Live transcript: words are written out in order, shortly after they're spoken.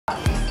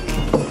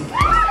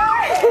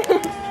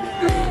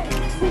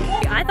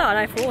thought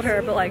I fooled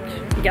her, but like,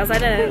 I guess I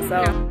didn't,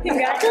 so.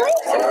 Congratulations!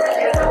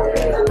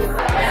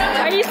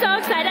 Are you so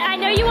excited? I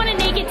know you want to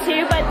naked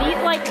too, but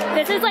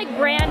this is like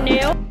brand new.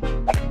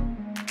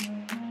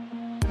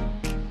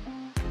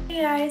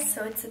 Hey guys,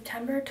 so it's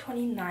September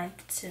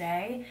 29th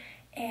today,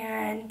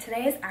 and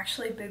today is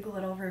actually a big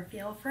little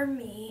reveal for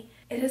me.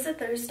 It is a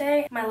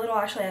Thursday. My little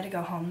actually had to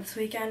go home this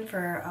weekend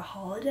for a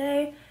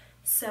holiday,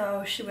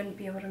 so she wouldn't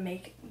be able to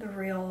make the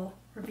real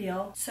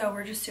reveal. So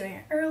we're just doing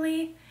it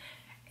early,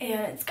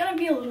 and it's gonna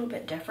be a little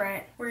bit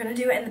different. We're gonna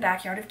do it in the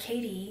backyard of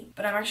Katie,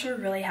 but I'm actually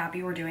really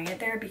happy we're doing it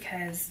there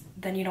because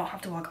then you don't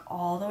have to walk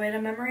all the way to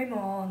Memory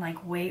Mall and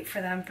like wait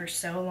for them for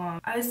so long.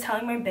 I was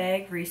telling my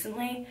big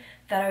recently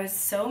that I was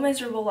so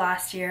miserable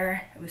last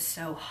year. It was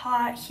so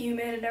hot,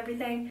 humid and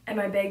everything, and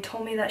my big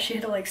told me that she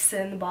had to like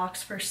sit in the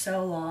box for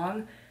so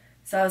long.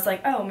 So I was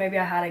like, oh, maybe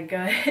I had it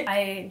good.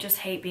 I just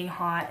hate being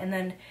hot, and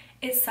then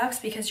it sucks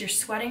because you're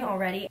sweating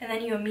already and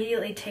then you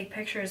immediately take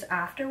pictures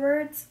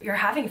afterwards. You're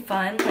having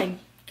fun, like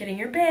getting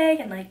your big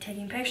and like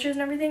taking pictures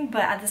and everything,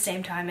 but at the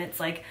same time it's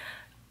like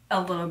a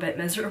little bit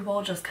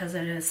miserable just because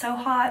it is so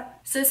hot.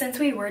 So since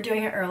we were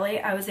doing it early,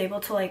 I was able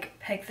to like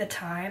pick the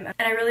time,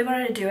 and I really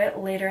wanted to do it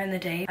later in the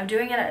day. I'm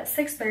doing it at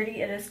 6:30.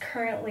 It is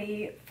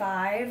currently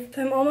 5.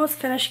 So I'm almost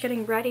finished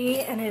getting ready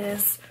and it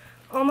is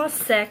almost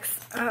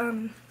 6.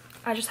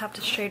 I just have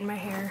to straighten my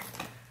hair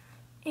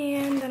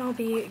and then I'll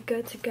be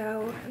good to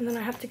go. And then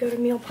I have to go to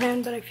meal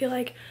plan, but I feel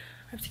like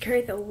I have to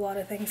carry a lot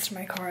of things to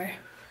my car,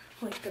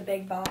 like the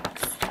big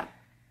box.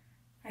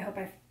 I hope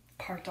I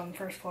parked on the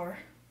first floor.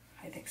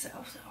 I think so.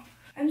 So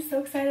I'm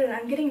so excited.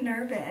 I'm getting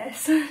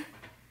nervous,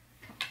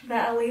 but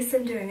at least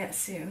I'm doing it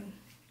soon.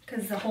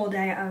 Because the whole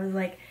day I was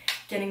like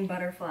getting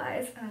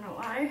butterflies. I don't know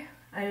why.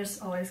 I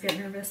just always get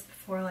nervous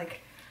before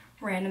like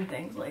random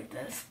things like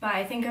this. But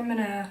I think I'm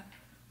gonna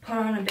put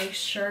on a big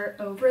shirt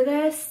over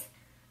this,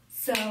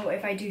 so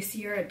if I do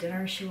see her at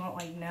dinner, she won't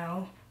like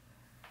know,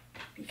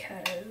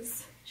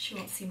 because she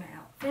won't see my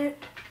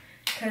outfit.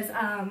 Because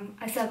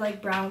I said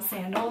like brown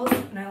sandals,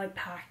 and I like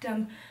packed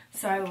them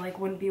so I like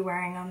wouldn't be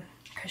wearing them,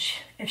 because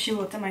if she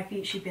looked at my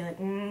feet she'd be like,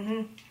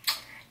 you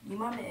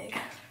my big.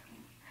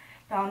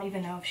 But I don't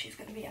even know if she's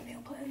gonna be at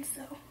meal plan,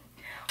 so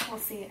we'll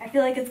see. I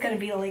feel like it's gonna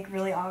be like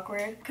really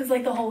awkward, because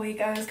like the whole week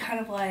I was kind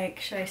of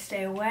like, should I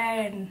stay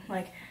away and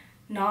like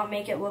not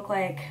make it look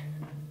like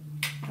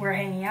we're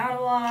hanging out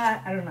a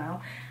lot? I don't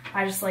know.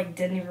 I just like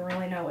didn't even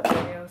really know what to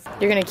do. So.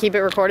 You're gonna keep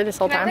it recorded this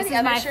whole time? This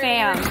is my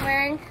fam.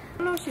 I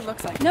don't know what she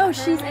looks like. No,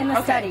 she's in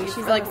the study.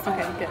 She's like,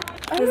 okay, good.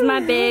 This is my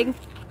big,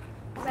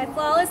 my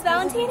flawless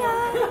Valentina.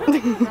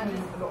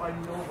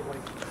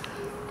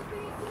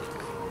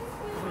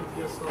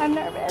 I'm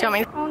nervous. Tell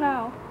me. Oh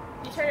no.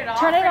 You turn it off?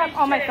 Turn it up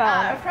on my phone.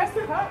 I pressed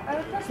it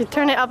up. You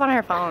turn it up on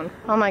her phone.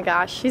 Oh my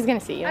gosh, she's gonna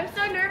see you. I'm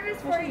so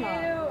nervous for you.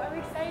 I'm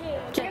excited.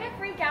 You're gonna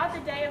freak out the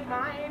day of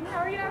mine. How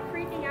are you not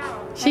freaking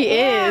out? She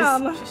is.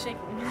 She's shaking.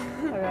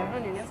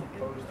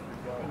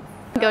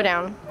 Go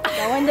down.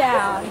 Going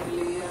down.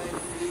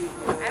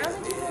 I don't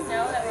think people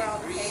know that we're all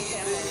the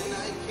same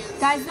family.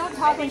 Guys, don't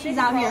talk when she's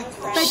out here.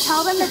 But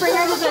tell them to bring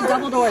her to the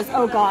double doors.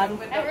 Oh God.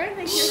 Everyone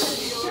thinks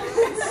you're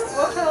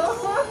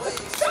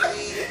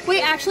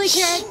Wait, actually,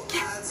 Karen,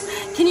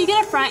 can you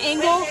get a front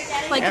angle?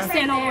 Like, to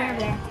stand all the way over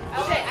there.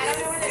 Okay, I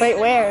don't know where Wait,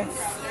 where?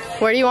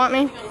 Where do you want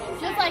me?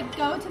 Just like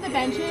go to the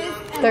benches.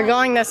 And They're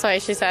going this way,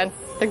 she said.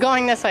 They're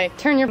going this way.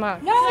 Turn your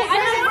mouth. No, I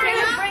don't bring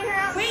her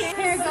out. Wait,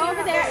 Karen, go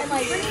over there and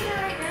like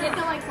get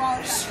the like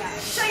walls.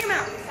 Shut your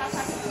mouth.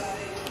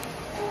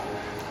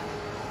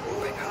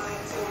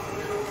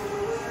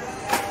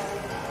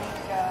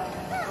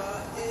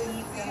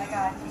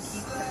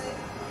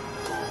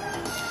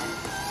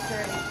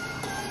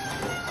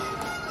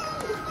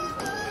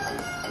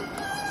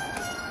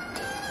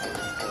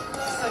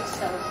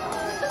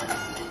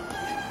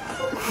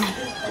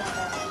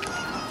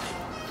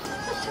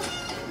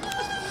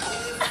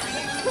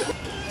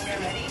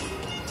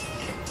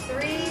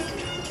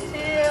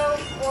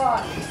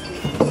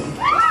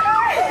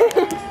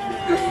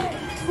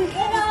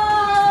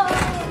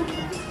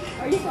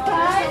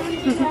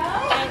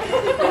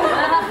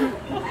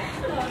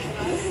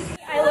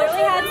 I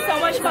literally had so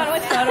much fun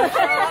with Photoshop.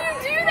 How did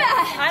you do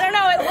that? I don't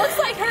know. It looks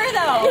like her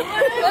though.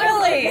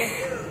 Literally.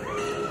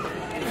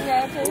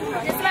 This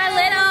is my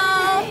little.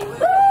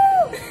 Woo!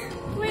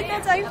 Wait,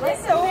 that's actually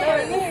so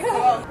funny.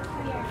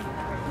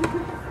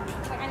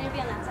 I need to be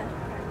on that side.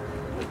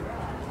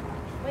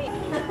 Wait.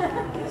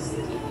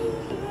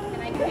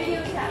 Can I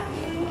video chat?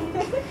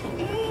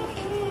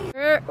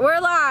 We're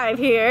live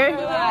here.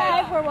 We're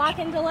live. We're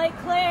walking to Lake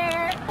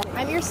Claire.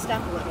 I'm your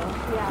step little.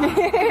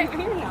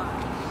 Yeah.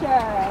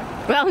 Sure.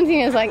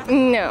 Valentina's like,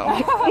 no.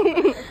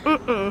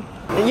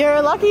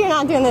 You're lucky you're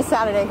not doing this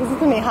Saturday because it's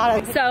gonna be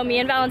hot. So me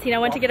and Valentina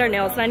went to get our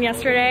nails done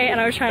yesterday,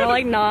 and I was trying to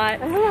like not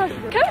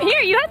come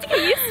here. You have to get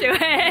used to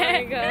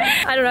it.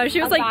 I don't know.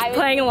 She was like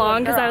playing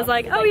along because I was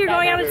like, oh, you're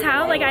going out of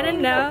town. Like I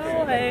didn't know.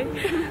 Like,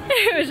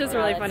 it was just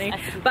really funny.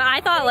 But I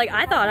thought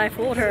I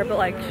fooled her, but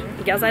like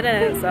I guess I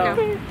didn't. So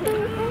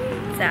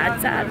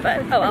sad,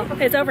 but oh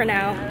well, it's over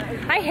now.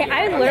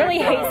 I literally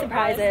hate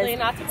surprises.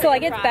 So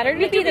like it's better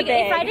to be the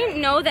big. If I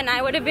didn't know, then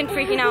I would have been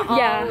freaking out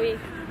all week.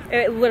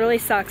 It literally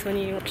sucks when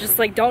you just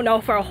like don't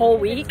know for a whole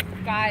week.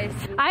 Guys,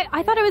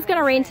 I thought it was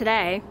gonna rain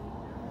today.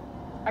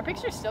 Our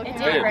picture still it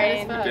did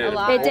rain a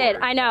lot. It did.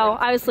 I know.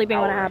 I was sleeping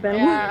when it happened.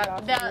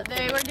 Yeah,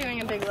 they were doing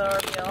a big little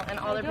reveal, and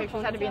all their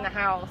pictures had to be in the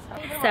house.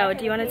 So,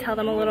 do you want to tell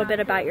them a little bit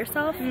about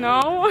yourself?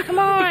 No. Come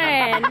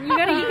on.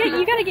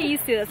 You gotta get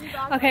used to this.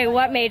 Okay,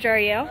 what major are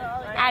you?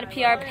 Add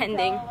PR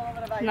pending.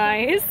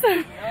 Nice.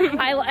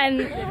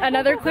 And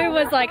another clue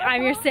was like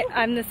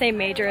I'm the same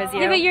major as you.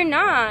 Yeah, but you're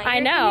not. I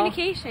know.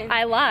 Communication.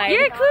 I lied.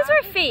 Your clues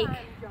were fake.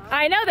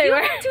 I know they were.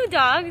 You have 2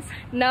 dogs.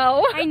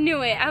 No. I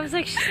knew it. I was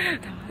like, shut up.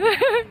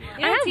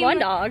 I have 1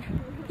 dog.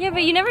 Yeah,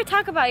 but you never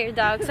talk about your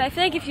dog, so I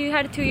feel like if you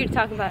had 2, you'd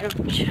talk about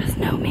him. She doesn't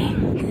know me.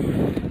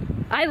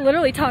 I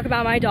literally talk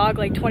about my dog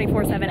like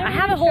 24/7. I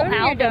have a whole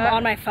album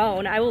on my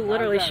phone. I will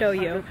literally show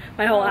you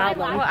my whole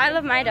album. Well, I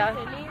love my dog.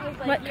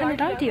 What kind of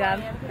dog do you have?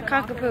 A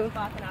cockapoo.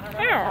 Oh.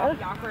 I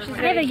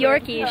have a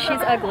Yorkie.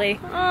 She's ugly.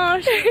 Oh,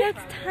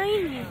 that's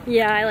tiny.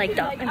 Yeah, I like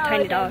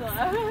tiny dogs.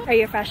 Are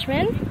you a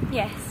freshman?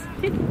 Yes.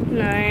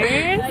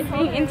 Nice.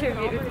 Being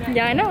interviewed.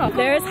 Yeah, I know.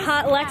 There's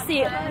hot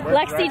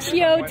Lexi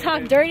Chio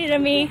talk dirty to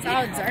me.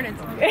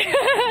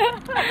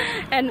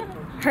 And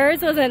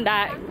hers wasn't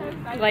that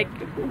like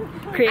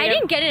creative. I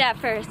didn't get it at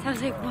first. I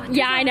was like, what does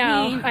that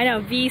mean? I know.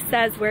 V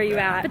says where you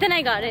at. But then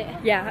I got it.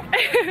 Yeah.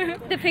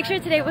 The picture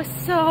today was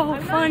so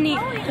funny.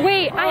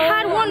 Wait, I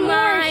had one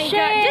more. Shit.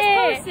 God.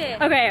 Just post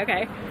it.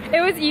 Okay. It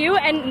was you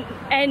and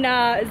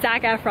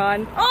Zac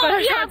Efron. Oh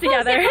yeah,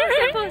 together.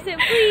 Post it,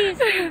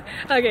 please.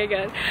 Okay,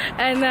 good.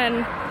 And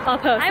then I'll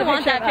post. I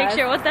want that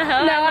picture. What the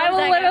hell? No, I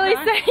will literally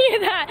send you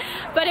that.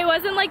 But it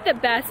wasn't like the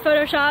best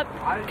Photoshop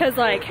because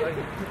like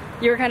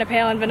you were kind of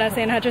pale and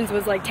Vanessa Ann Hutchins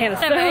was like tan as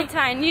fuck. Very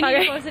tiny. You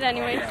need to post it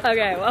anyways.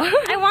 Okay, well.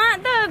 I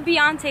want the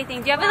Beyonce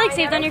thing. Do you have it like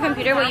saved on your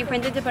computer what you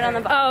printed to put on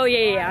the box? Oh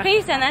yeah. Can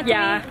you send that to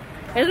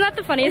me? Isn't that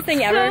the funniest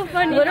thing ever? So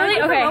funny. Literally,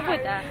 How did you okay. come up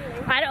with that?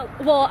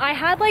 I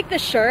had like the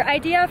shirt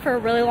idea for a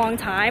really long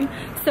time.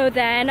 So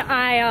then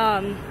I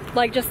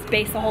like just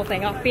based the whole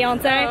thing off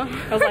Beyonce. I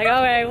was like,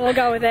 okay, we'll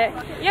go with it.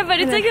 Yeah, but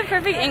it's like the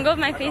perfect angle of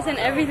my face and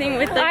everything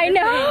with the I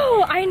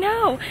know.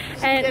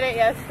 And did it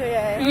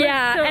yesterday.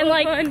 Yeah, so and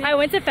like funny. I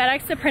went to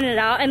FedEx to print it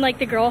out and like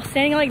the girl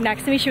standing like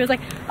next to me, she was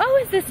like, oh,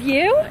 is this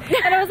you?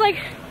 And I was like,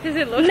 does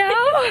it look no?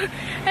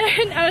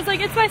 And I was like,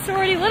 it's my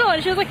sorority little,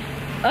 and she was like,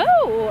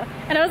 oh.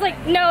 And I was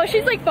like, no,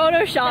 she's like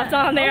photoshopped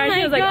on there. And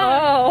she was like,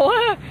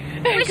 oh.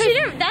 But she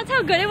didn't, that's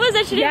how good it was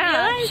that she didn't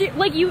realize?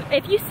 Like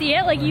if you see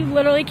it, like you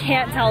literally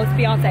can't tell it's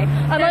Beyonce.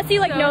 Unless you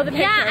like know the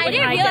picture. Yeah, I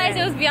didn't realize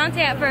it was Beyonce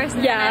at first.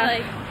 Yeah.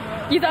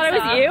 You thought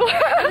it was you?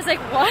 I was like,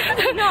 what?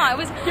 No, I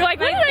was. You're like,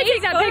 when did I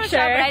take that picture?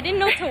 But I didn't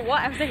know to what.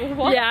 I was like,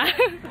 what? Yeah.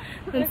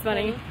 That's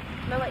funny.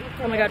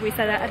 Oh my god, we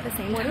said that at the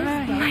same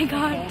time. Oh my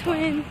god,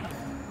 twins.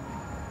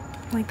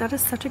 Like, that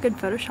is such a good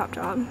Photoshop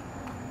job.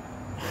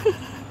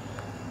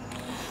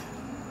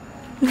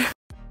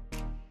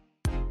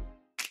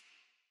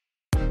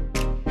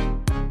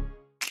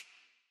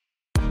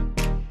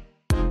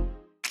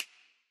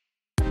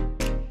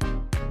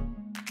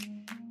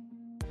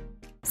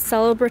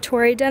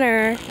 Celebratory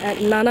dinner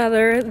at none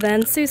other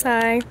than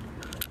Susai.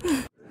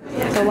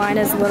 The line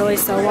is literally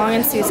so long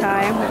in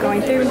Susai. We're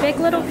going through big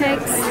little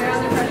pics.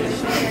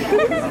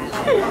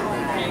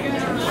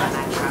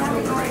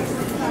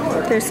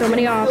 There's so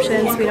many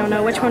options. We don't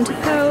know which one to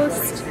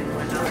post.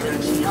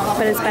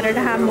 But it's better to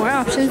have more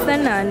options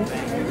than none.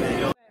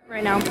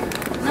 Right now.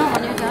 No,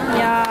 when you're done.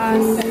 Yes.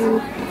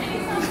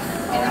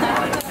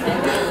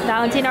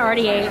 Valentina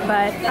already ate,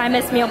 but I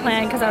missed meal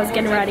plan because I was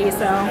getting ready,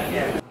 so.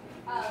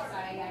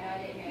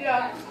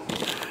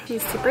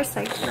 She's super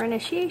psyched for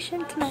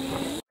initiation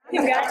tonight.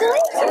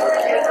 Congratulations! Open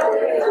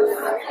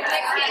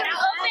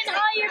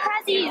all your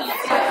presents.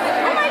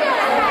 Oh my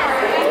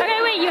god! Okay,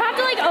 wait, you have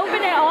to like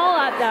open it all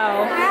up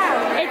though.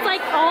 It's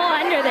like all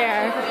under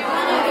there.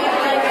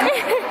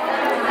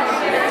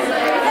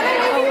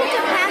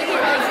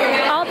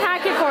 I'll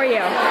pack it for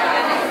you.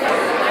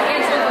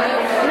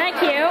 Isn't that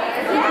cute?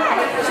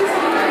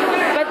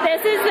 But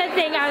this is the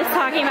thing I was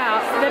talking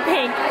about, the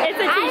pink. It's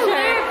a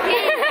t-shirt.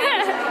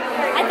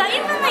 I thought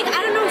you meant like,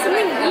 I don't know,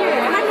 something weird.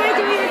 I had no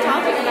idea we were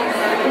talking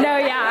about. No,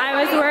 yeah, I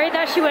was worried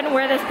that she wouldn't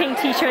wear this pink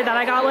t-shirt that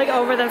I got like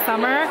over the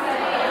summer.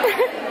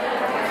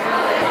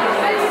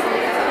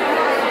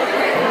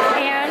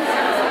 And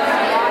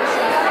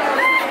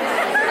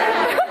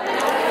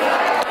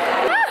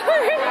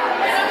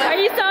are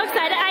you so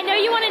excited? I know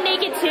you want to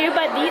naked too,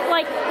 but these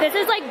like this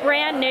is like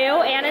brand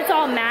new and it's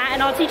all matte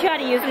and I'll teach you how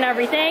to use it and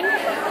everything.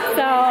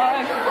 So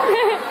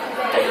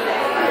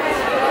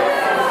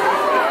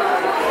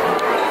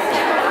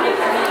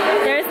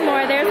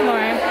there's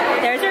more.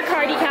 There's your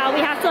car decal.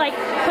 We have to like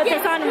put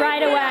this on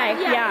right away.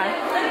 Yeah.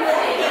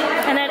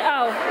 And then,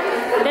 oh,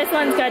 this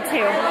one's good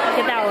too.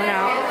 Get that one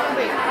out.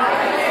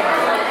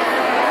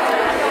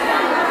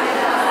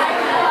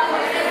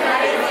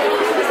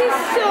 This is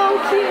so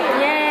cute.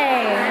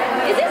 Yay.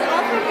 Is this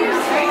all from your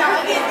street?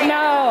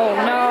 No.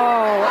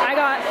 I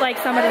got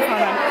some of this on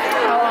them.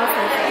 How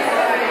awesome.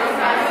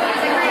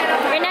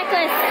 Your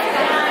necklace.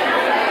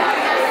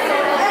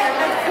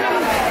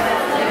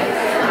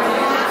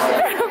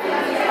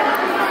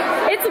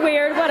 It's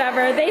weird,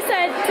 whatever. They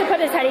said to put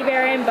a teddy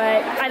bear in,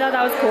 but I thought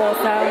that was cool,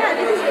 so.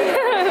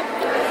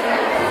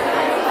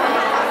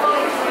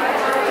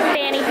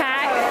 Fanny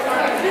pack.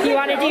 You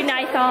want to do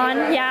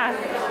Nithon? Yeah.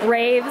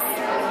 Raves.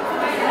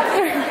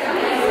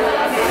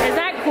 Is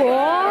that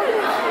cool?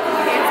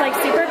 It's like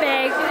super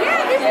big.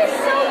 Yeah, this is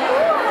so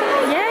cool.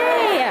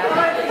 Yay!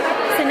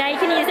 So now you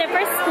can use it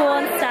for school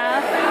and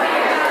stuff.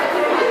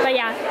 But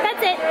yeah,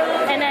 that's it.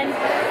 And then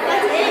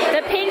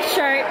the pink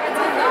shirt.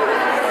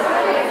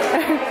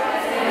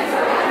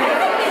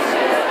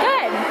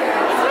 Good.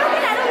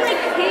 I don't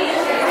like pink.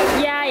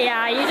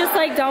 Yeah, you just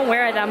like don't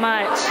wear it that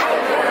much.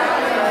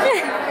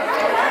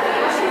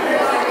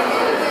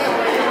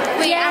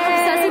 Wait, I'm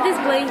obsessed with this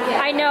blanket.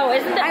 I know,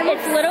 isn't it?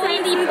 It's literally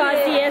the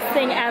fuzziest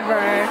thing ever.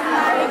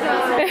 I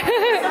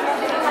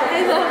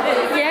love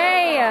it.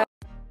 Yay!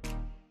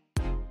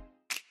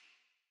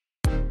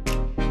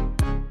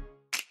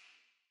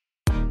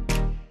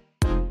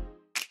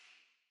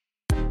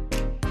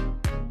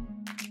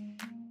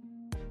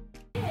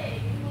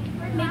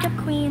 Makeup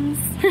queens.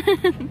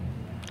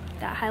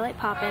 That highlight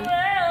poppin'.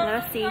 Let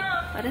us see.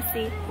 Let us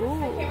see.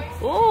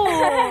 Ooh.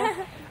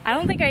 Ooh. I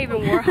don't think I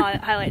even wore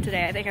highlight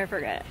today. I think I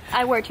forgot.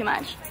 I wore too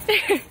much.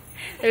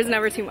 There's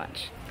never too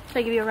much. Should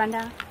I give you a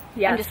rundown?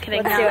 Yeah. I'm just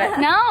kidding. Let's do it.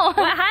 No.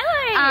 What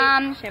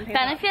highlight? Champagne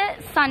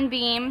Benefit,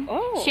 Sunbeam,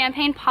 Oh.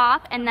 Champagne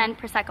Pop, and then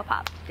Prosecco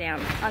Pop Damn.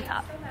 on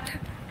top.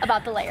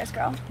 About the layers,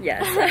 girl.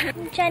 Yes.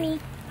 Jenny,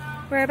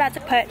 we're about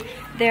to put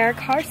their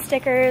car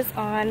stickers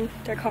on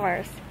their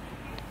cars.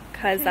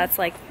 Because that's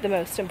like the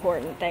most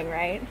important thing,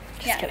 right?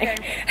 Just kidding.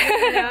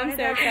 I'm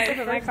so excited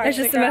for my car. It's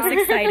just the most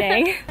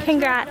exciting.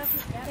 Congrats.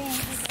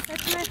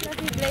 That's my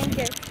fluffy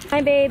blanket.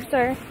 My babes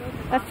are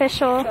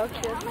official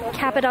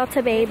Kappa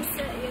Delta babes.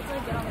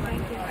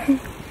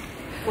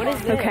 What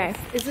is this? Okay.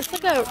 Is this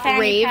like a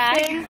Rave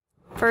thing?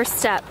 First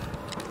step,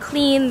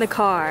 clean the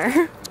car.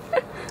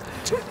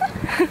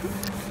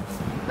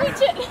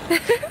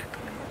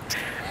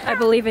 I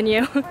believe in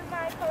you.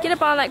 Get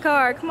up on that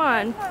car, come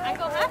on. I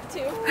don't have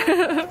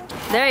to.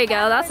 There you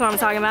go, that's what I'm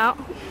talking about.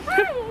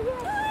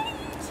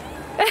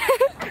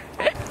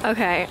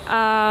 Okay,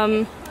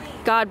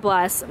 God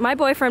bless. My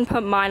boyfriend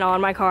put mine on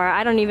my car.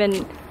 I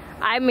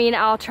mean,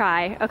 I'll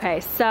try.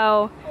 Okay,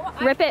 so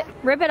rip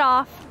it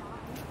off.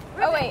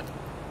 Oh wait.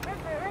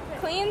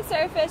 Clean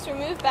surface,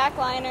 remove back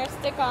liner,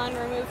 stick on,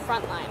 remove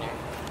front liner.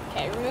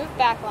 Okay, remove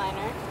back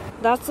liner.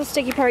 That's the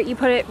sticky part. You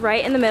put it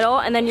right in the middle,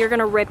 and then you're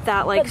gonna rip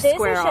that like But this,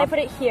 square or should off. I put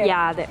it here?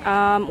 Yeah.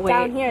 Wait.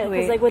 Down here,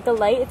 because like with the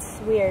light, it's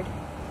weird.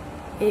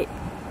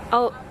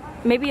 Oh,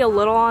 maybe a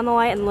little on the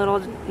light and a little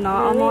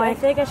not on the Really? I light.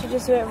 feel like I should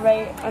just do it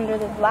right under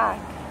the black.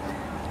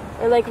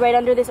 Or like right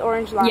under this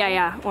orange line.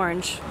 Yeah,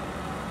 orange.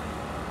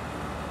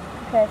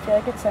 Okay, I feel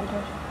like it's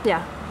centered.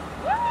 Yeah.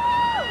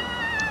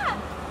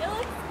 It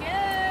looks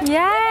good.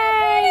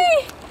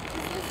 Yay!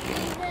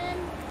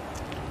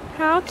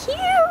 How cute!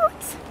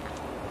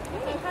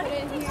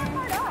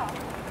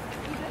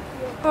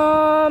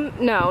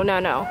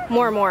 No.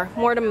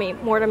 More to me.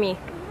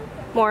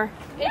 More.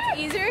 It's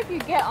easier if you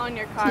get on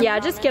your car. Yeah,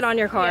 just get on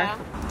your car. Yeah.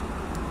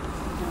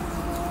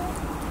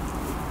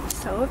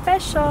 So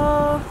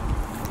official.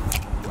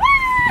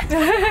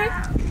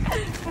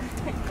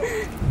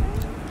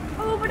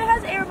 Oh, but it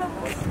has air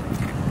bubbles.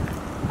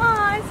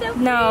 Oh, it's so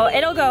No,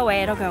 it'll go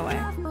away.